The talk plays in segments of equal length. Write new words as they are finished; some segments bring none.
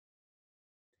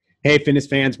Hey, fitness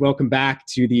fans, welcome back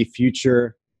to the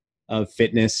Future of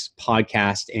Fitness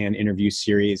podcast and interview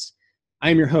series. I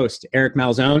am your host, Eric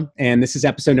Malzone, and this is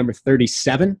episode number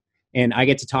 37, and I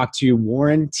get to talk to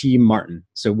Warren T. Martin.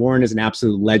 So Warren is an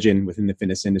absolute legend within the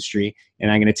fitness industry,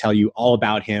 and I'm going to tell you all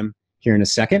about him here in a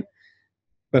second.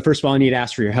 But first of all, I need to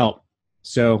ask for your help.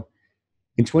 So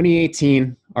in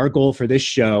 2018, our goal for this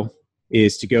show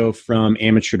is to go from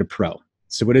amateur to pro.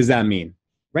 So what does that mean?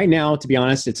 Right now, to be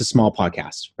honest, it's a small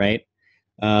podcast, right?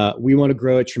 We want to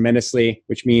grow it tremendously,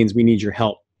 which means we need your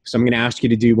help. So I'm going to ask you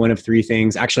to do one of three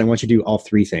things. Actually, I want you to do all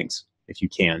three things if you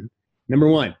can. Number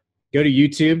one, go to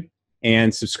YouTube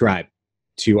and subscribe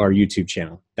to our YouTube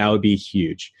channel. That would be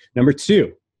huge. Number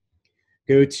two,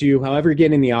 go to however you're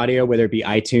getting the audio, whether it be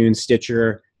iTunes,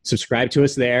 Stitcher, subscribe to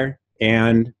us there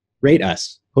and rate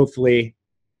us. Hopefully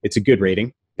it's a good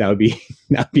rating. That'd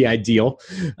be ideal.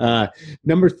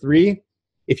 Number three,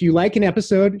 if you like an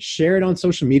episode, share it on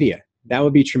social media. That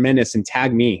would be tremendous. And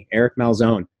tag me, Eric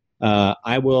Malzone.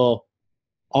 I will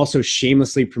also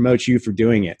shamelessly promote you for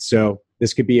doing it. So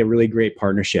this could be a really great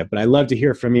partnership. But I love to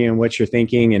hear from you and what you're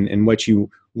thinking and what you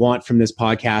want from this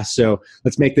podcast. So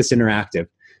let's make this interactive.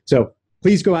 So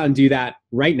please go out and do that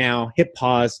right now. Hit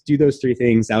pause. Do those three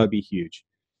things. That would be huge.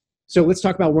 So let's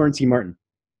talk about Warren T. Martin.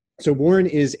 So Warren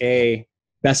is a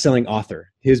best-selling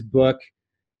author. His book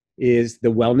is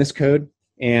The Wellness Code.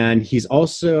 And he's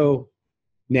also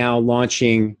now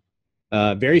launching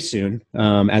very soon,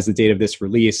 as the date of this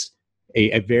release,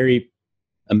 a very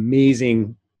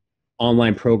amazing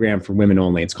online program for women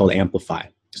only. It's called Amplify.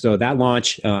 So that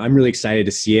launch, I'm really excited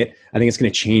to see it. I think it's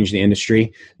going to change the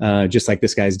industry, just like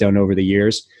this guy's done over the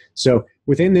years. So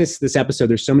within this episode,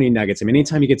 there's so many nuggets. I mean,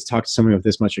 anytime you get to talk to someone with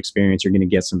this much experience, you're going to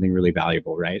get something really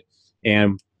valuable, right?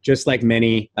 And just like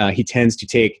many, he tends to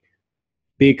take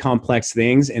big, complex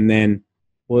things and then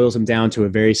boils them down to a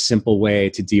very simple way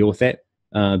to deal with it,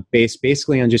 based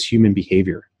basically on just human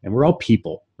behavior. And we're all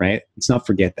people, right? Let's not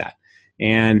forget that.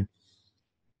 And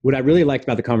what I really liked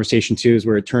about the conversation too is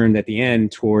where it turned at the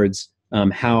end towards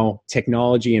how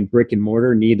technology and brick and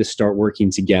mortar need to start working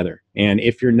together. And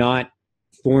if you're not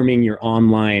forming your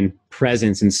online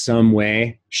presence in some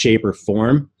way, shape, or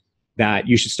form, that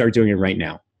you should start doing it right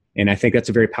now. And I think that's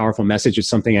a very powerful message. It's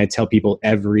something I tell people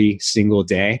every single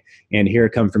day. And hear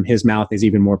it come from his mouth is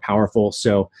even more powerful.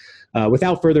 So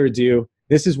without further ado,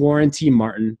 this is Warren T.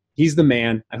 Martin. He's the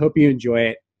man. I hope you enjoy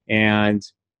it. And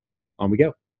on we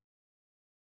go.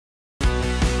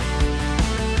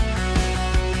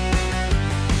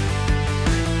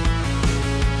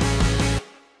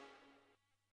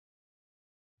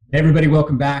 Hey everybody,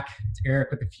 welcome back. It's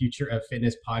Eric with the Future of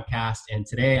Fitness podcast. And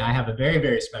today I have a very,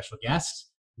 very special guest,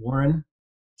 Warren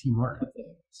T. Mortar.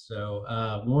 So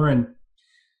Warren,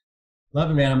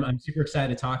 love it, man. I'm super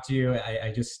excited to talk to you.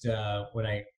 I just, when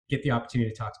I get the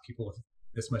opportunity to talk to people with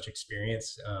this much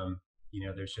experience,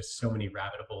 there's just so many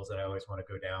rabbit holes that I always want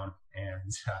to go down.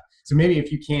 And so maybe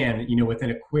if you can,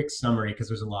 within a quick summary, because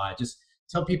there's a lot, just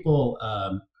tell people,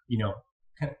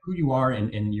 kind of who you are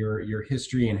and your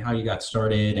history and how you got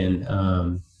started. And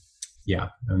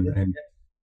and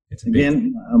it's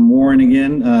again, I'm Warren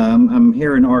again. I'm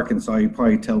here in Arkansas. You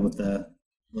probably tell with the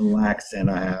little accent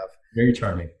I have. Very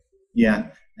charming. Yeah.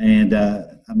 And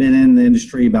I've been in the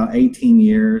industry about 18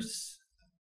 years.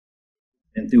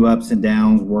 Been through ups and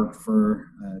downs, worked for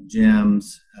gyms.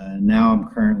 Now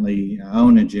I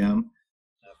own a gym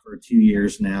for 2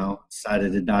 years now.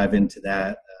 Decided to dive into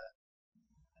that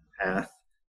path.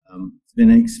 It's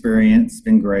been an experience. It's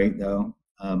been great, though.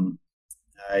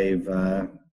 I've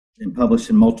been published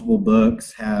in multiple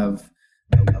books, have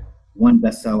one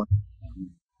bestseller.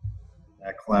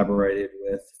 I collaborated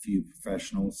with a few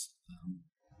professionals.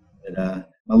 But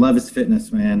my love is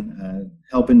fitness, man.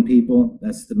 Helping people,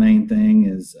 that's the main thing,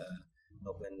 is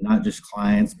helping not just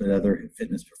clients, but other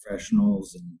fitness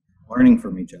professionals and learning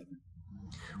from each other.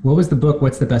 What was the book?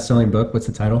 What's the best-selling book? What's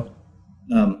the title?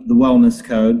 The Wellness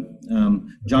Code.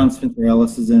 John Spencer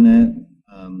Ellis is in it.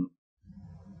 A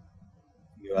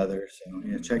few others. So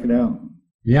yeah, check it out.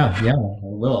 Yeah, I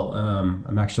will.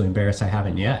 I'm actually embarrassed I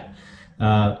haven't yet.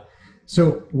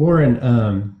 So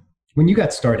Warren, when you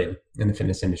got started in the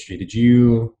fitness industry, did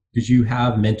you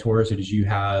have mentors or did you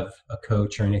have a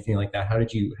coach or anything like that? How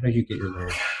did you get your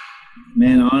learning?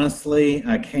 Man, honestly,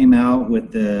 I came out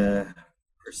with the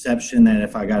perception that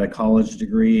if I got a college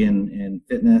degree in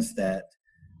fitness, that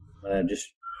just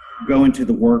go into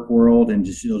the work world and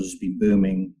it'll just be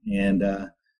booming. And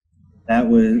that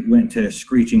went to a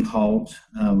screeching halt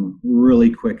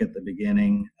really quick at the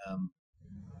beginning. I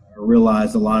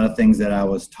realized a lot of things that I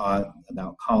was taught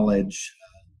about college,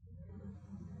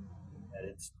 that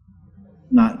it's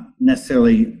not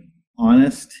necessarily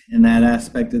honest in that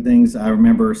aspect of things. I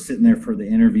remember sitting there for the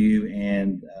interview,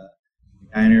 and the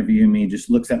guy interviewing me just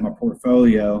looks at my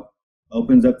portfolio,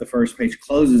 opens up the first page,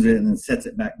 closes it, and then sets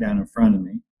it back down in front of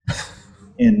me.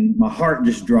 And my heart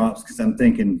just drops because I'm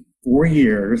thinking 4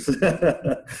 years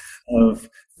of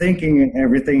thinking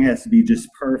everything has to be just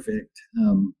perfect.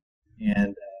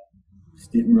 And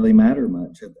it didn't really matter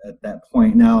much at that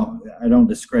point. Now, I don't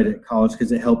discredit college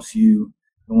because it helps you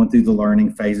going through the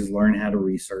learning phases, learn how to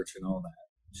research and all that.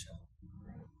 So,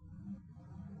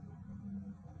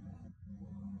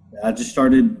 I just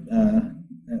started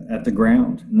at the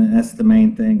ground, and that's the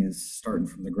main thing, is starting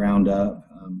from the ground up.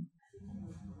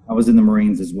 I was in the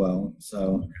Marines as well,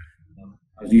 so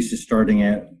I was used to starting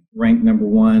at rank number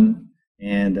 1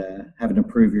 and having to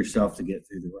prove yourself to get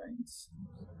through the ranks.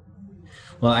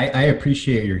 Well, I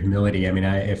appreciate your humility. I mean,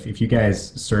 if you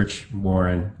guys search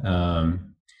Warren,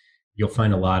 you'll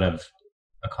find a lot of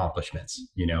accomplishments,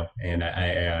 and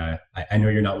I know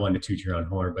you're not one to toot your own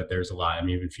horn, but there's a lot. I mean,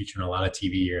 you've been featured on a lot of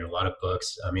TV and a lot of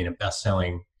books. I mean, a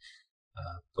best-selling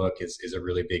book is a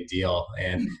really big deal.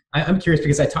 And I'm curious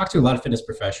because I talked to a lot of fitness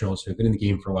professionals who have been in the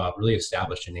game for a while, really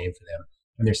established a name for them.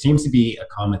 And there seems to be a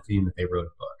common theme that they wrote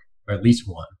a book, or at least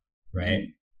one, right?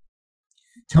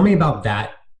 Tell me about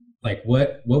that. Like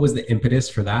what was the impetus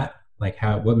for that? Like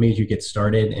what made you get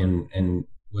started, and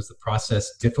was the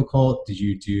process difficult?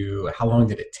 How long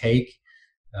did it take?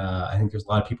 I think there's a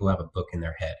lot of people who have a book in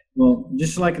their head. Well,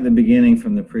 just like at the beginning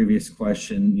from the previous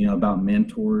question, about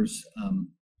mentors,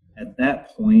 at that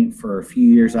point for a few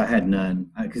years, I had none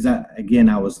because I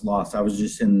was lost. I was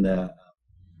just in the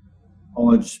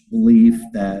college belief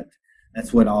that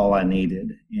that's what all I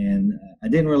needed. And I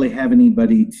didn't really have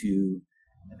anybody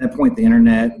at that point, the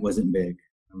internet wasn't big.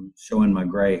 I'm showing my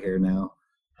gray hair now.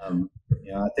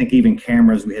 I think even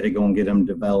cameras, we had to go and get them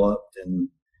developed, and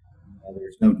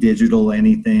there's no digital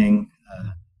anything.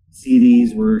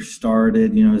 CDs were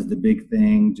started, as the big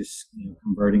thing, just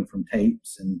converting from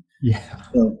tapes. And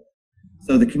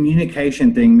so the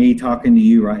communication thing, me talking to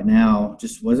you right now,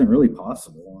 just wasn't really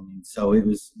possible. I mean, so it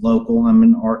was local. I'm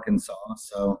in Arkansas,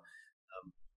 so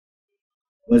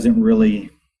wasn't really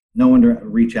no one to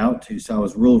reach out to. So I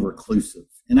was real reclusive,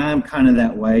 and I'm kind of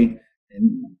that way.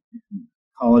 In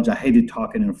college, I hated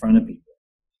talking in front of people.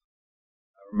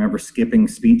 I remember skipping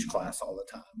speech class all the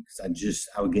time because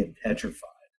I would get petrified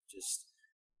just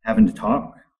having to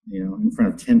talk, in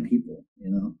front of 10 people,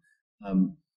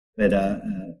 But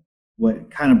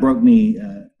what kind of broke me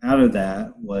out of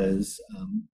that was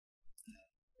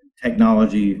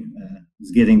technology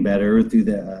was getting better through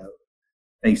the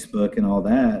Facebook and all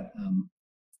that.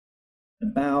 I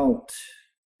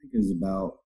think it was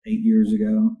about 8 years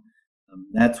ago.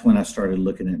 That's when I started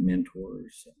looking at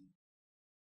mentors.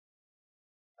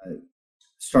 I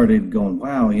started going,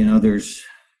 wow, there's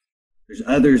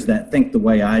others that think the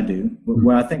way I do. But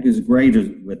what I think is great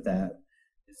with that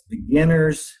is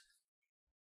beginners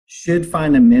should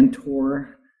find a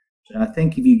mentor. But I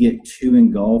think if you get too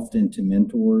engulfed into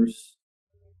mentors,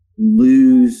 you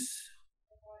lose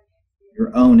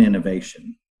your own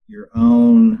innovation, your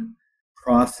own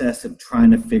process of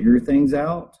trying to figure things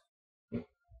out.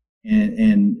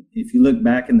 And if you look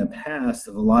back in the past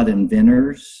of a lot of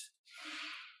inventors,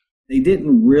 they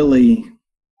didn't really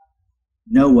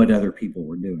know what other people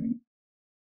were doing.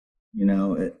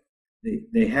 It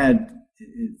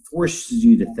forces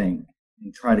you to think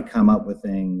and try to come up with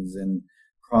things and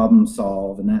problem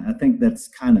solve. And I think that's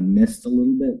kind of missed a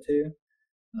little bit too.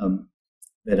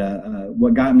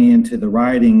 What got me into the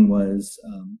writing was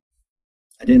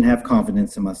I didn't have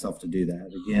confidence in myself to do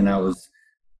that. Again, I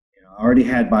already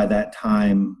had by that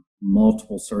time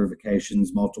multiple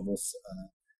certifications, multiple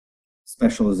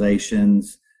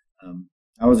specializations.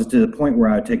 I was to the point where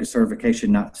I would take a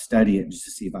certification, not study it, just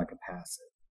to see if I could pass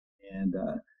it. And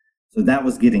so that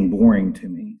was getting boring to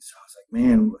me. So I was like,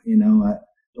 man, I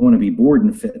don't want to be bored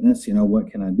in fitness.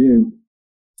 What can I do?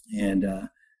 And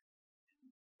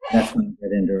that's when I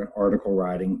got into article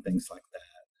writing, things like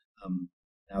that.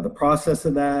 Now the process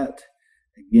of that,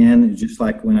 again, is just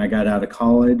like when I got out of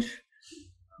college.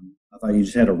 I thought you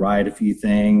just had to write a few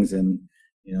things, and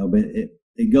but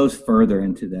it goes further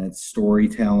into that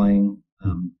storytelling.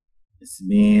 It's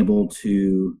being able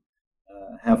to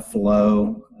have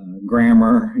flow,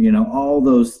 grammar, all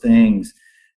those things,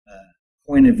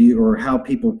 point of view, or how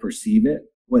people perceive it,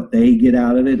 what they get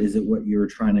out of it. Is it what you're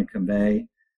trying to convey?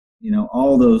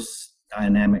 All those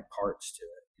dynamic parts to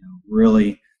it,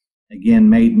 really, again,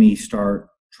 made me start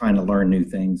trying to learn new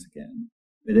things again.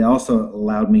 But it also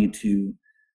allowed me to,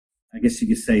 I guess you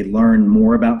could say, learn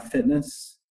more about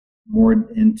fitness, more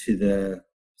into the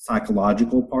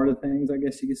psychological part of things, I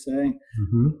guess you could say.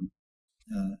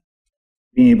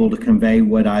 being able to convey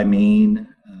what I mean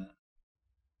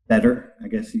better, I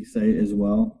guess you say as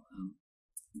well.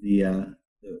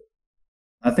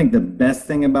 I think the best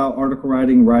thing about article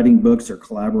writing books, or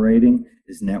collaborating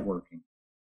is networking,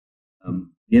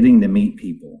 getting to meet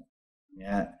people.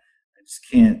 I just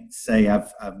can't say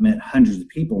I've met hundreds of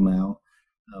people now,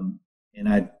 and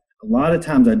a lot of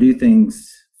times I do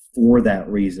things for that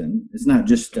reason. It's not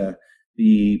just to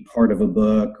be part of a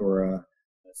book or a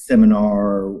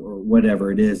seminar or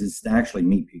whatever it is. It's to actually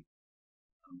meet people.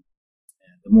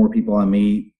 The more people I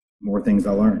meet, the more things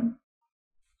I learn.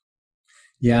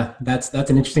 Yeah, that's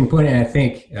an interesting point. And I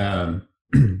think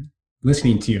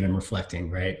listening to you and reflecting,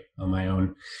 right, on my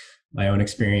own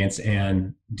experience,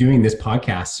 and doing this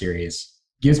podcast series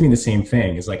gives me the same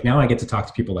thing. Is like, now I get to talk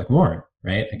to people like Warren,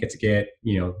 right? I get to get,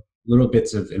 little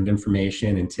bits of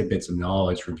information and tidbits of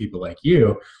knowledge from people like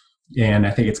you. And I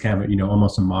think it's kind of,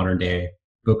 almost a modern day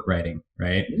book writing,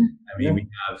 right? I mean,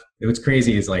 what's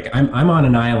crazy is like, I'm on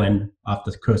an island off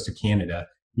the coast of Canada.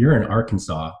 You're in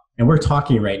Arkansas, and we're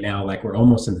talking right now like we're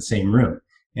almost in the same room.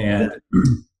 And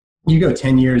you go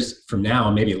 10 years from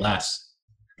now, maybe less,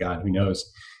 God, who knows,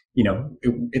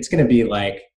 it's going to be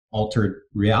like altered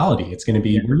reality. It's going to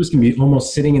be, we're just going to be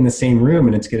almost sitting in the same room,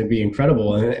 and it's going to be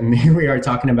incredible. And here we are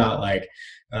talking about like,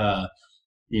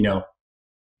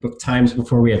 times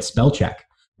before we had spell check,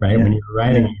 right? When you're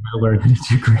writing, you got to learn how to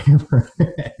do grammar.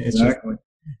 Exactly.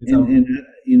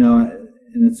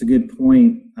 And it's a good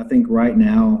point. I think right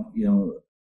now,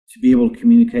 to be able to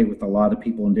communicate with a lot of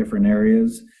people in different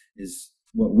areas is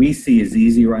what we see is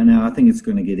easy right now. I think it's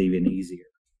going to get even easier.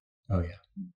 Oh yeah.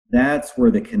 That's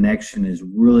where the connection is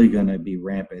really going to be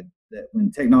rampant. That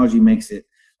when technology makes it,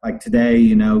 like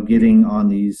today, getting on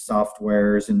these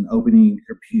softwares and opening a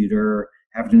computer,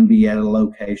 having to be at a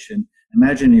location.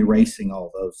 Imagine erasing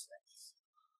all those things,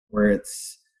 where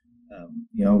it's,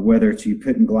 whether it's you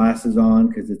putting glasses on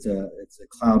because it's a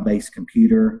cloud-based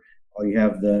computer. All you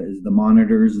have is the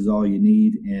monitors is all you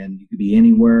need, and you could be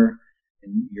anywhere,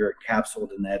 and you're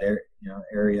capsuled in that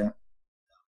area.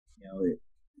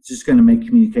 It's just going to make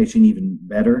communication even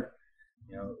better.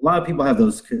 A lot of people have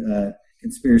those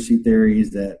conspiracy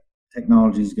theories that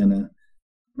technology is going to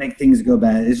make things go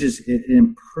bad. It's just, it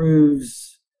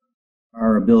improves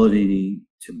our ability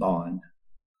to bond,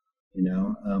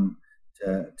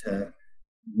 to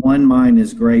one mind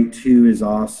is great, two is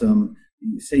awesome.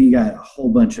 Say you got a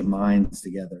whole bunch of minds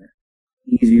together,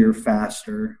 easier,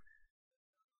 faster,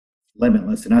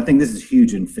 limitless. And I think this is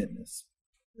huge in fitness.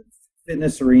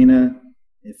 Fitness arena,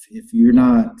 if you're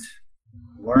not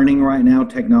learning right now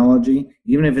technology,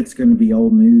 even if it's going to be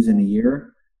old news in a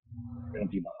year, you're going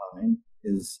to be behind.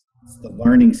 It's the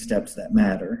learning steps that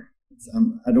matter.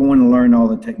 I don't want to learn all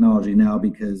the technology now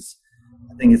because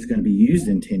I think it's going to be used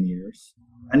in 10 years.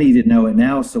 I need to know it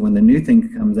now, so when the new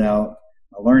thing comes out,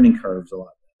 my learning curve's a lot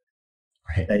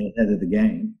better. Right. Stay ahead of the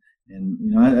game.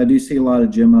 And I do see a lot of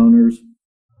gym owners,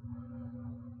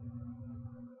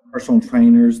 personal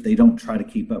trainers, they don't try to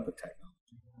keep up with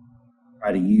technology,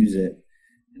 try to use it.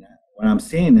 And what I'm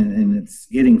seeing, and it's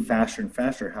getting faster and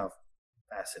faster, how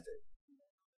fast it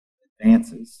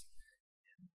advances.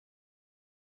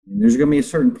 And there's going to be a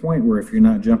certain point where if you're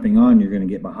not jumping on, you're going to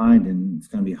get behind, and it's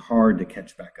going to be hard to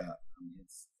catch back up.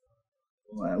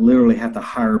 I literally have to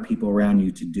hire people around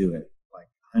you to do it, like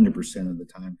 100% of the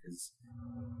time, because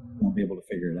you won't be able to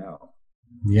figure it out.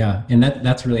 Yeah, and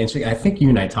that's really interesting. I think you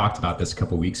and I talked about this a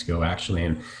couple of weeks ago, actually,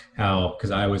 and how,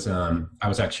 because I was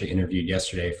actually interviewed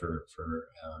yesterday for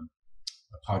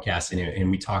a podcast, and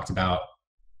we talked about.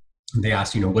 They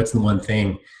asked, what's the one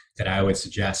thing that I would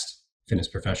suggest fitness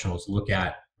professionals look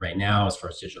at right now as far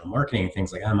as digital marketing and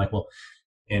things like that. I'm like, well,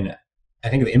 and I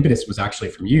think the impetus was actually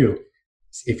from you.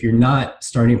 If you're not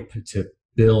starting to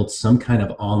build some kind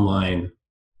of online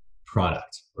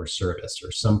product or service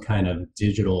or some kind of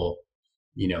digital,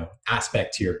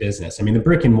 aspect to your business. I mean, the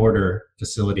brick and mortar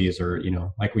facilities are,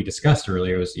 like we discussed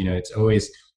earlier, was, it's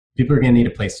always, people are going to need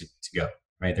a place to go,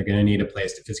 right? They're going to need a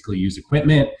place to physically use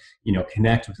equipment,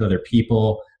 connect with other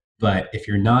people. But if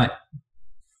you're not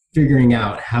figuring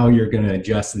out how you're going to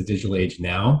adjust to the digital age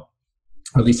now,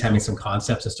 or at least having some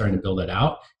concepts of starting to build it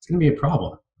out, it's going to be a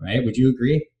problem. Right? Would you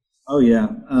agree? Oh, yeah.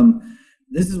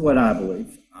 This is what I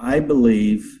believe. I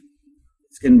believe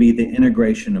it's going to be the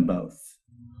integration of both.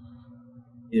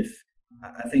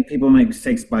 I think people make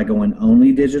mistakes by going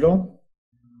only digital.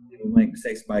 People make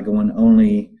mistakes by going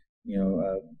only,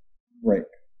 brick,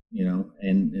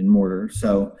 and mortar.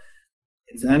 So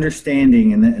it's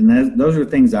understanding, and those are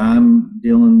things I'm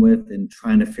dealing with and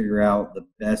trying to figure out the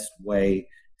best way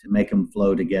to make them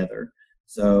flow together.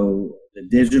 So the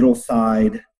digital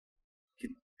side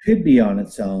could be on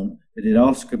its own, but it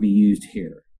also could be used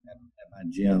here at my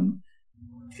gym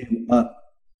to up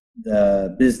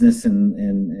the business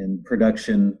and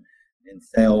production and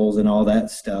sales and all that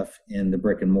stuff in the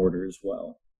brick and mortar as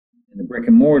well. In the brick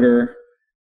and mortar,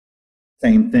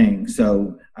 same thing.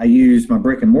 So I use my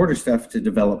brick and mortar stuff to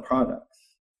develop products,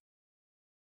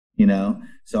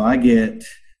 So I get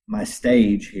my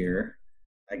stage here.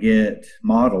 I get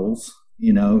models,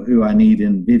 who I need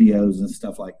in videos and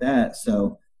stuff like that.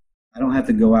 So I don't have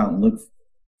to go out and look for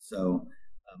it. So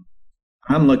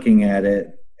I'm looking at it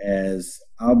as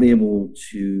I'll be able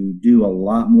to do a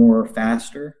lot more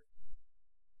faster.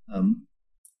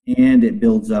 And it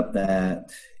builds up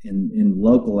that in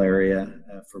local area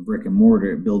for brick and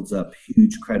mortar, it builds up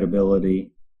huge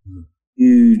credibility,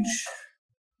 huge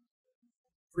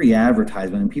free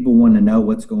advertisement, and people want to know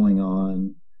what's going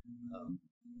on.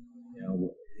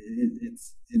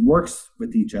 It works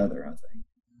with each other, I think.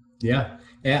 Yeah.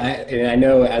 And I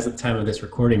know as of the time of this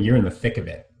recording, you're in the thick of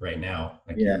it right now.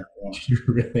 You're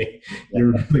really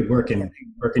working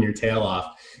your tail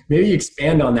off. Maybe you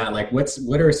expand on that. Like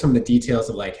what are some of the details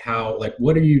of how,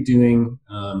 what are you doing?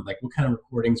 What kind of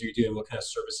recordings are you doing? What kind of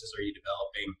services are you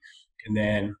developing? And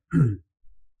then,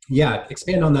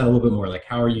 expand on that a little bit more.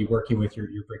 How are you working with your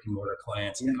brick and mortar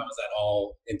clients, and how is that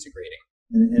all integrating?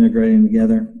 Integrating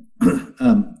together.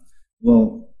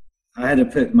 Well, I had to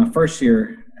put my first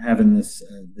year having this,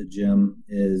 the gym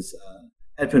is,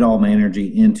 I had to put all my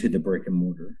energy into the brick and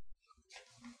mortar,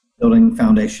 building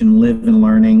foundation, live and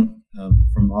learning,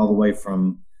 from all the way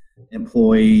from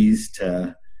employees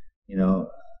to,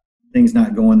 things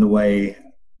not going the way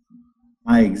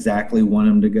I exactly want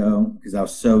them to go, because I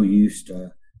was so used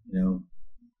to,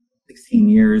 16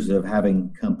 years of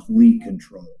having complete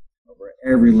control over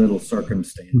every little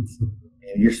circumstance.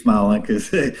 And you're smiling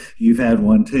because you've had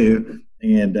one too,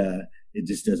 and it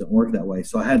just doesn't work that way.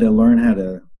 So I had to learn how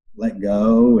to let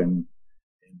go, and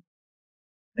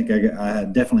I think I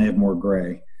definitely have more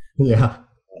gray. Yeah,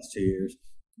 last 2 years,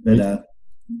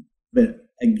 but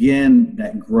again,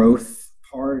 that growth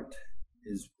part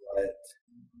is what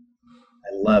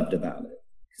I loved about it,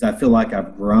 because I feel like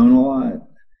I've grown a lot.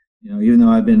 Even though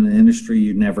I've been in the industry,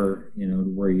 you never,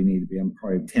 where you need to be. I'm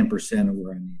probably 10% of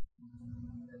where I need.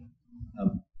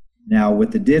 Now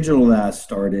with the digital that I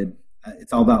started,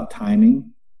 it's all about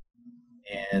timing,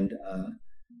 and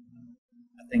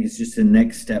I think it's just the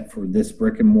next step for this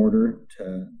brick and mortar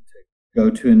to go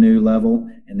to a new level,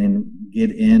 and then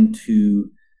get into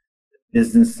the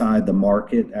business side, the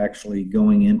market, actually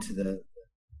going into the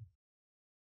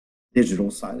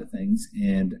digital side of things.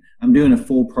 And I'm doing a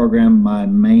full program. My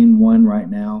main one right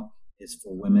now is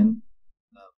for women.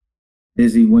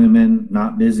 Busy women,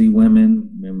 not busy women,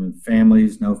 women with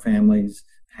families, no families,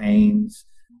 pains,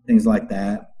 things like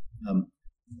that. A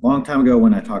long time ago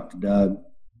when I talked to Doug,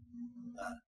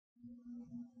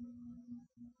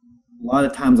 a lot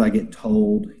of times I get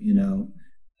told,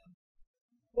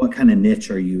 what kind of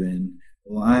niche are you in?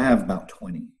 Well, I have about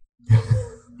 20.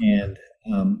 And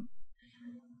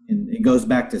it goes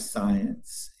back to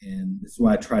science. And this is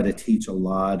why I try to teach a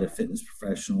lot of fitness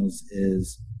professionals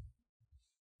is,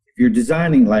 if you're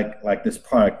designing like this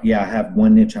product, I have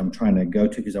one niche I'm trying to go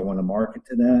to because I want to market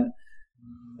to that.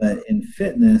 But in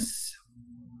fitness,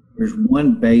 there's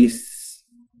one base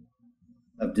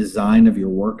of design of your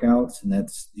workouts, and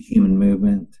that's the human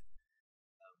movement,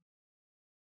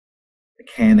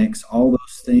 mechanics, all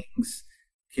those things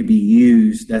can be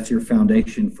used. That's your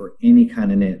foundation for any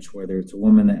kind of niche, whether it's a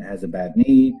woman that has a bad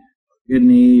knee, a good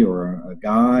knee, or a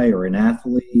guy, or an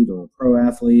athlete, or a pro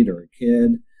athlete, or a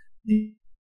kid.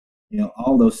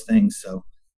 All those things. So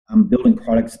I'm building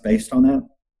products based on that.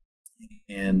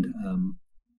 And I'm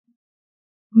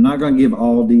not going to give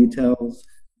all details,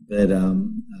 but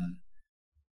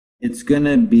it's going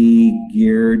to be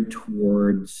geared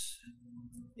towards,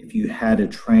 if you had a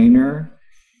trainer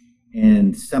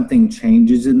and something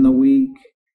changes in the week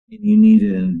and you need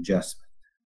an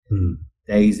adjustment,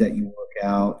 days that you work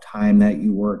out, time that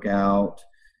you work out,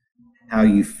 how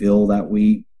you feel that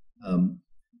week.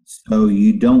 So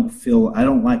you don't feel, I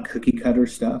don't like cookie cutter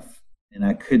stuff, and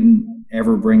I couldn't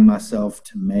ever bring myself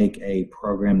to make a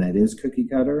program that is cookie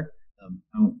cutter.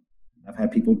 I've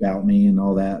had people doubt me and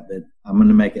all that, but I'm going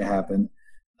to make it happen.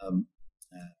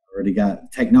 Already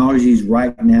got technologies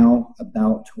right now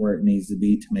about to where it needs to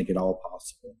be to make it all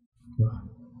possible.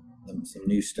 Some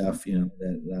new stuff,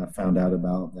 that I found out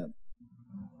about that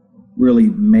really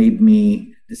made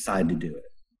me decide to do it.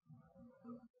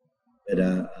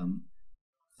 But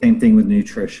same thing with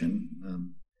nutrition.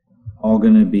 All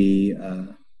going to be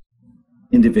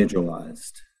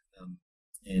individualized.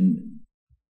 And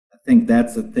I think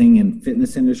that's a thing in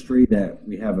fitness industry that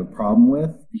we have a problem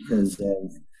with because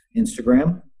of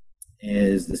Instagram,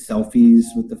 is the selfies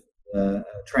with the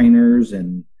trainers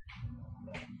and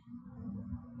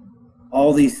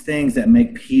all these things that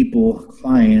make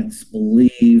clients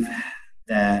believe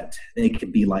that they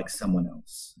could be like someone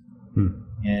else.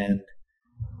 And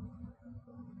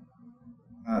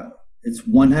it's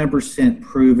 100%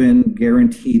 proven,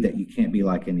 guaranteed that you can't be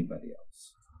like anybody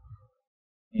else.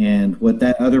 And what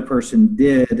that other person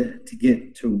did to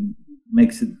get to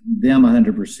makes them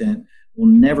 100% will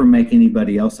never make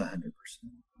anybody else 100%.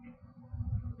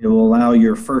 It will allow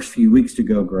your first few weeks to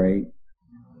go great.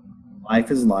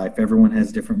 Life is life. Everyone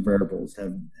has different variables,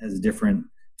 has different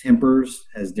tempers,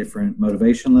 has different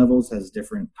motivation levels, has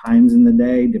different times in the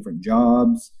day, different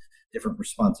jobs, different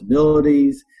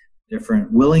responsibilities,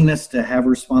 different willingness to have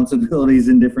responsibilities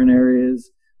in different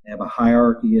areas. They have a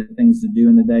hierarchy of things to do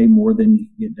in the day, more than you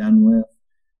can get done with.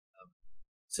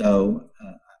 So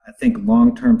I think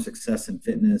long-term success in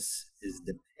fitness is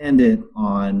dependent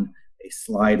on a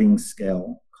sliding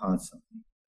scale constantly.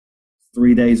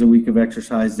 3 days a week of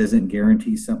exercise doesn't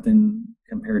guarantee something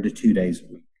compared to 2 days a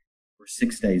week or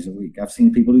 6 days a week. I've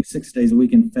seen people do 6 days a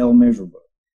week and fail miserably.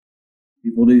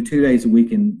 People do 2 days a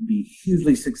week and be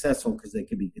hugely successful because they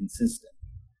can be consistent.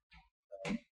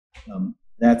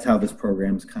 That's how this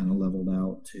program's kind of leveled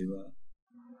out to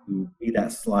be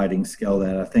that sliding scale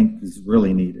that I think is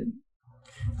really needed.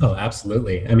 Oh,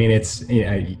 absolutely. I mean, it's,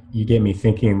 you get me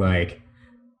thinking like,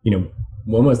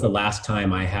 when was the last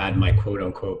time I had my quote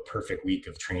unquote perfect week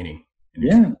of training?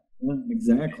 Yeah,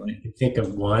 exactly. I think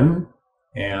of one,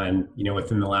 and,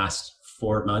 within the last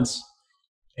 4 months,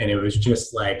 and it was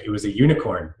just like, it was a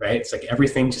unicorn, right? It's like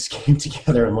everything just came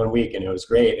together in 1 week, and it was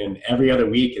great. And every other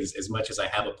week, as much as I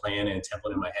have a plan and a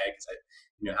template in my head, because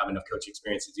I have enough coaching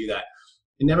experience to do that,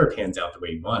 it never pans out the way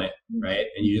you want it, right?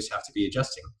 And you just have to be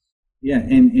adjusting. Yeah,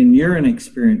 and you're an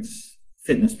experienced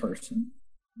fitness person,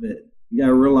 but you got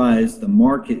to realize the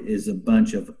market is a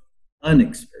bunch of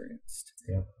unexperienced.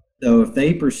 Yeah. So if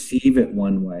they perceive it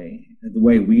one way, the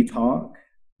way we talk,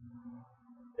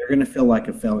 they're going to feel like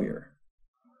a failure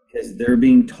because they're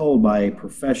being told by a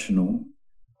professional,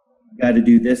 you got to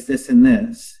do this, this, and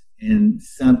this, and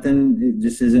something it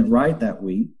just isn't right that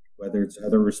week, whether it's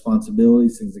other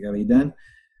responsibilities, things that got to be done.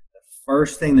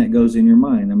 First thing that goes in your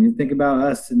mind. I mean, think about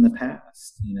us in the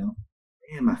past.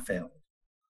 Damn, I failed.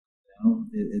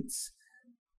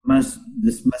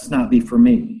 This must not be for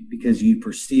me because you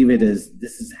perceive it as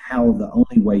this is how the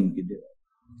only way you could do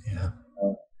it. Yeah.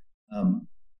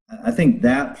 I think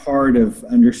that part of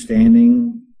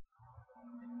understanding,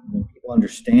 when people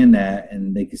understand that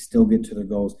and they can still get to their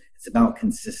goals, it's about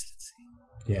consistency.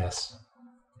 Yes.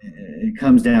 It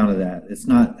comes down to that. It's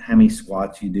not how many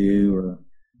squats you do or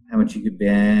how much you could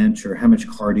bench or how much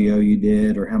cardio you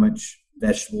did or how much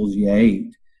vegetables you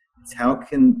ate. It's how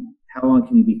long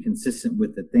can you be consistent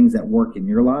with the things that work in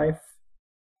your life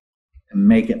and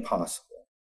make it possible?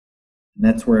 And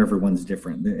that's where everyone's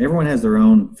different. Everyone has their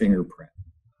own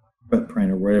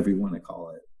footprint or whatever you want to call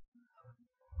it.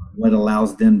 What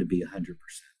allows them to be 100%.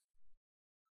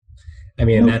 I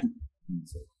mean,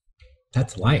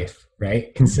 that's life,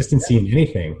 right? Consistency in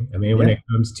anything. I mean, when it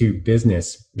comes to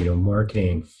business,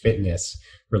 marketing, fitness,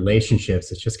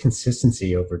 relationships, it's just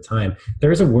consistency over time.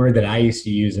 There's a word that I used to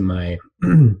use in my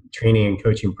training and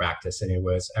coaching practice, and it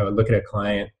was, I would look at a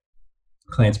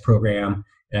client's program,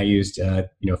 and I used,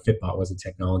 Fitbot was a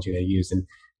technology they used, and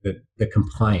the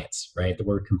compliance, right? The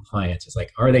word compliance is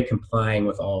like, are they complying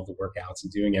with all of the workouts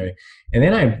and doing everything? And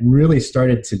then I really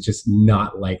started to just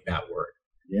not like that word.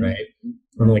 Yeah. Right.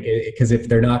 I'm like, because if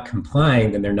they're not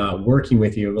complying, then they're not working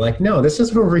with you. We're like, no, this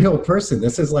is a real person.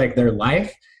 This is like their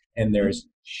life, and there's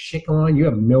shit going on. You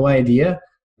have no idea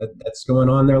that's going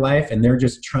on in their life, and they're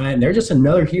just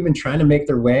another human trying to make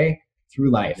their way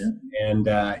through life. Yeah. And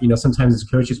sometimes as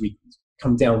coaches, we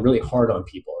come down really hard on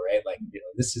people, right? Like,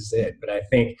 this is it. But I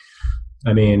think,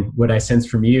 what I sense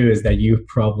from you is that you've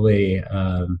probably,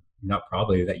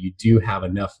 that you do have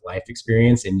enough life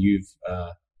experience, and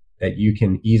that you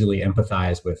can easily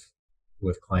empathize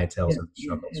with clientele and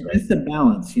struggles, right? It's the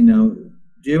balance,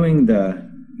 doing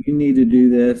you need to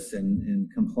do this and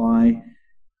comply,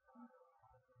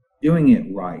 doing it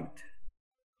right.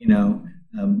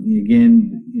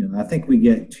 I think we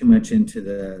get too much into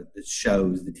the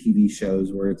shows, the TV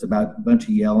shows, where it's about a bunch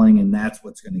of yelling and that's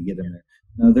what's going to get them there.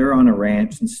 No, they're on a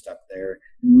ranch and stuck there,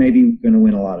 and maybe going to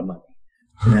win a lot of money.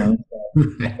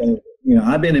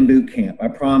 I've been in boot camp. I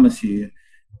promise you,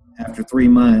 after 3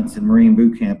 months in Marine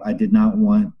boot camp, I did not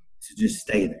want to just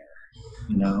stay there,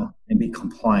 and be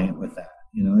compliant with that.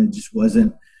 It just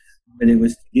wasn't but it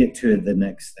was to get to the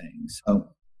next thing. So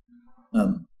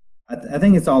I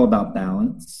think it's all about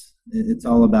balance. It's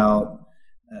all about,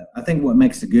 I think what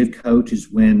makes a good coach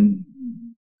is when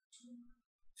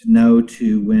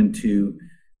to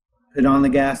put on the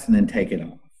gas and then take it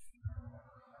off.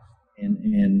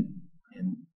 And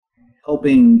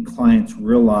helping clients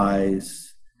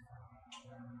realize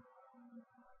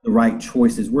the right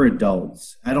choices. We're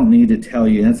adults. I don't need to tell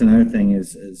you. That's another thing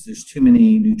is there's too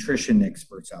many nutrition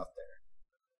experts out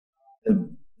there.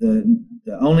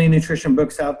 The only nutrition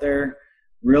books out there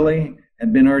really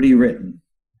have been already written.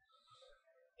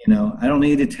 I don't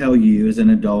need to tell you as an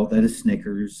adult that a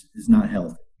Snickers is not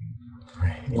healthy.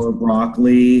 Right. Or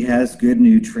broccoli has good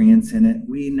nutrients in it.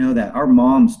 We know that. Our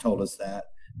moms told us that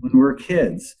when we were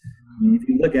kids. I mean, if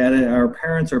you look at it, our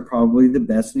parents are probably the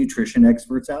best nutrition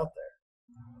experts out there.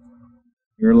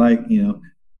 You're like,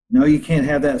 no, you can't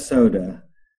have that soda.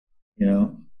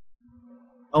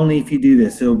 Only if you do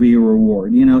this, it'll be a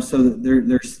reward. So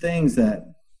there's things that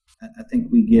I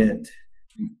think we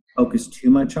focus too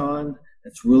much on.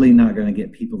 That's really not going to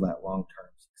get people that long-term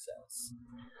success.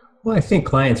 Well, I think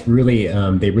clients really,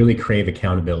 they really crave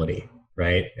accountability,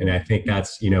 right? And I think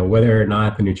that's, whether or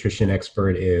not the nutrition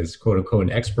expert is quote unquote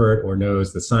an expert or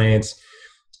knows the science,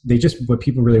 what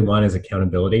people really want is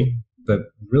accountability. But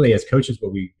really as coaches,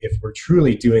 if we're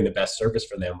truly doing the best service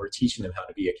for them, we're teaching them how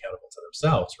to be accountable to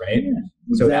themselves, right? Yeah,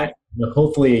 exactly. So that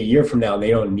hopefully a year from now,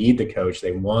 they don't need the coach.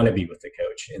 They want to be with the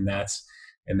coach. And that's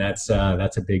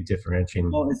a big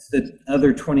differentiating. Well, it's the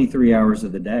other 23 hours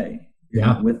of the day.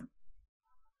 Yeah.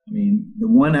 The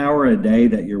 1 hour a day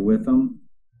that you're with them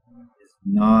is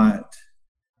not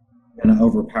going to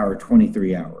overpower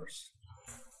 23 hours.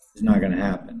 It's not going to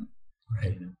happen.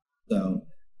 Right. So,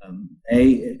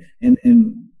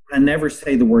 and I never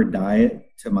say the word diet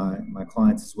to my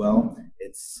clients as well.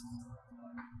 It's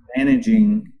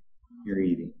managing your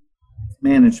eating. It's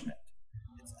management.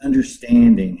 It's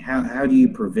understanding. How do you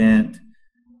prevent?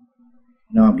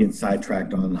 I'm getting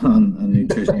sidetracked on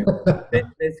nutrition.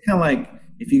 It's kind of like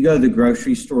if you go to the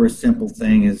grocery store, a simple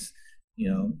thing is,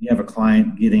 you have a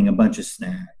client getting a bunch of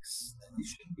snacks that you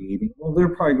shouldn't be eating. Well, they're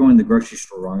probably going to the grocery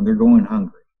store wrong. They're going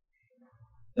hungry.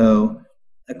 So,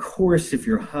 of course, if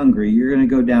you're hungry, you're going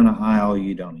to go down an aisle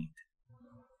you don't eat.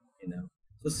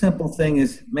 The simple thing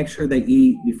is make sure they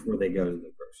eat before they go to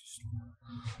the grocery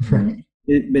store. Right.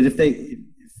 But if they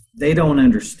don't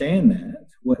understand that,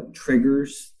 what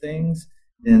triggers things,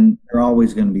 then they're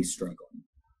always going to be struggling.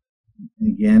 And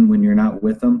again, when you're not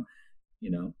with them,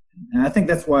 and I think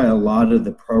that's why a lot of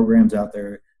the programs out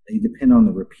there, they depend on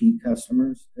the repeat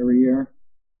customers every year.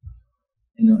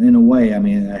 In a way,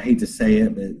 I hate to say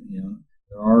it, but,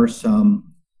 there are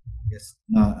some, I guess,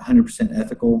 not 100%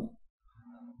 ethical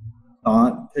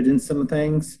thought put in some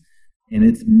things, and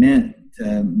it's meant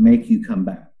to make you come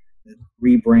back. The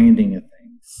rebranding of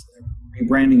things,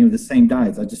 rebranding of the same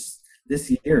diets.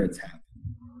 This year it's happened.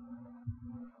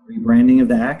 Rebranding of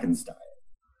the Atkins diet.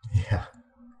 Yeah.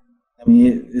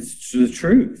 It's the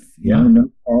truth. No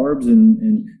carbs,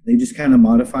 and they just kind of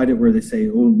modified it where they say,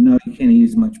 oh, no, you can't eat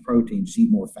as much protein, just eat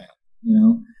more fat,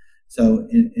 So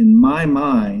in my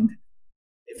mind,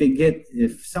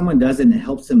 if someone does it and it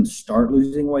helps them start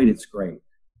losing weight, it's great.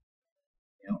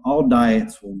 All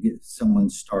diets will get someone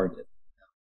started.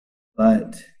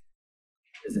 But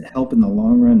does it help in the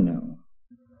long run? No.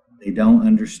 They don't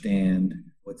understand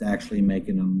what's actually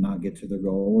making them not get to their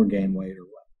goal or gain weight or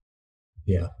what.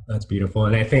 Yeah, that's beautiful.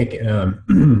 And I think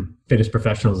fitness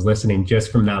professionals listening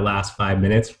just from that last 5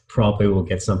 minutes probably will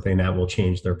get something that will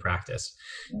change their practice,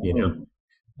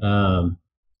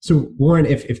 So Warren,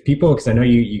 if people, because I know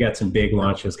you got some big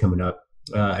launches coming up,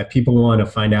 if people want to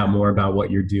find out more about what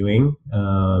you're doing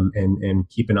and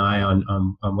keep an eye on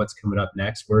what's coming up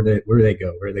next, where do they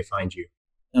go? Where do they find you?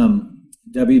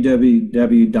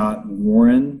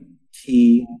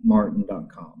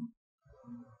 www.warrentmartin.com.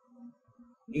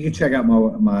 You can check out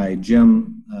my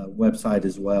gym website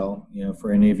as well,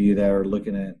 for any of you that are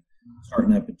looking at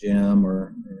starting up a gym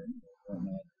or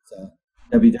whatnot.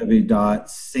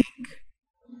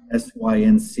 It's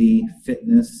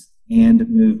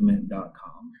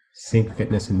syncfitnessandmovement.com.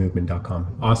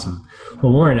 syncfitnessandmovement.com. Awesome.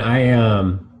 Well, Warren,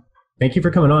 I thank you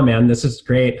for coming on, man. This is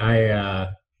great.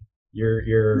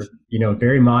 You're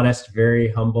very modest,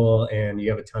 very humble, and you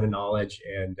have a ton of knowledge,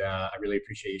 and I really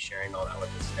appreciate you sharing all that with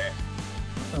us today.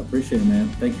 I appreciate it, man.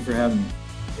 Thank you for having me.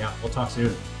 Yeah, we'll talk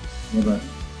soon. Bye-bye.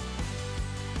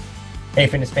 Hey,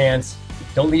 fitness fans.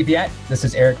 Don't leave yet. This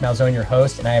is Eric Malzone, your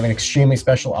host, and I have an extremely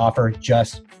special offer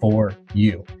just for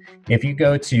you. If you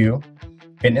go to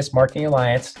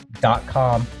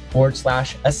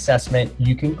fitnessmarketingalliance.com/assessment,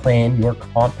 you can claim your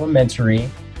complimentary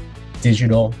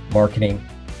digital marketing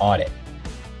audit.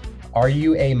 Are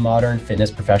you a modern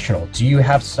fitness professional? Do you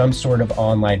have some sort of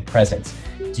online presence?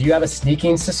 Do you have a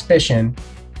sneaking suspicion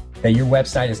that your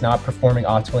website is not performing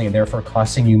optimally and therefore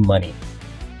costing you money?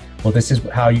 Well, this is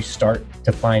how you start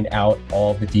to find out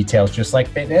all the details. Just like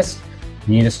fitness,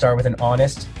 you need to start with an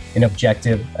honest and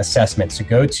objective assessment. So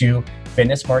go to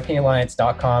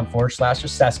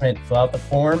fitnessmarketingalliance.com/assessment, fill out the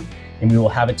form, and we will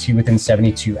have it to you within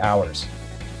 72 hours.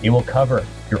 It will cover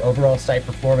your overall site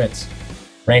performance,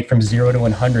 rank from 0 to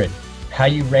 100, how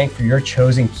you rank for your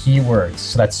chosen keywords,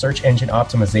 so that's search engine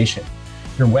optimization,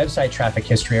 your website traffic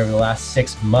history over the last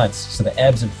 6 months, so the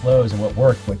ebbs and flows and what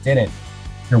worked, what didn't,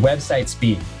 your website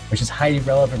speed, which is highly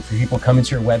relevant for people coming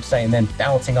to your website and then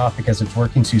bouncing off because it's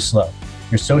working too slow,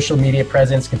 your social media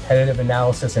presence, competitive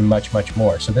analysis, and much, much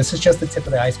more. So this is just the tip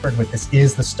of the iceberg, but this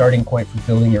is the starting point for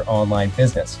building your online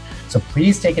business. So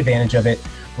please take advantage of it.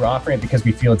 We're offering it because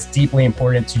we feel it's deeply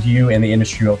important to you and the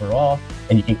industry overall.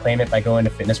 And you can claim it by going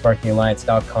to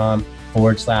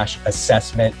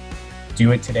fitnessmarketingalliance.com/assessment.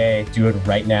 Do it today. Do it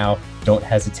right now. Don't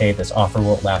hesitate. This offer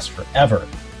won't last forever.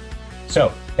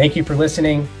 So thank you for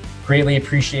listening. Greatly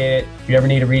appreciate it. If you ever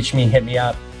need to reach me, hit me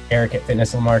up, Eric at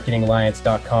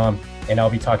fitnessmarketingalliance.com. And I'll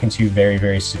be talking to you very,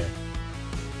 very soon.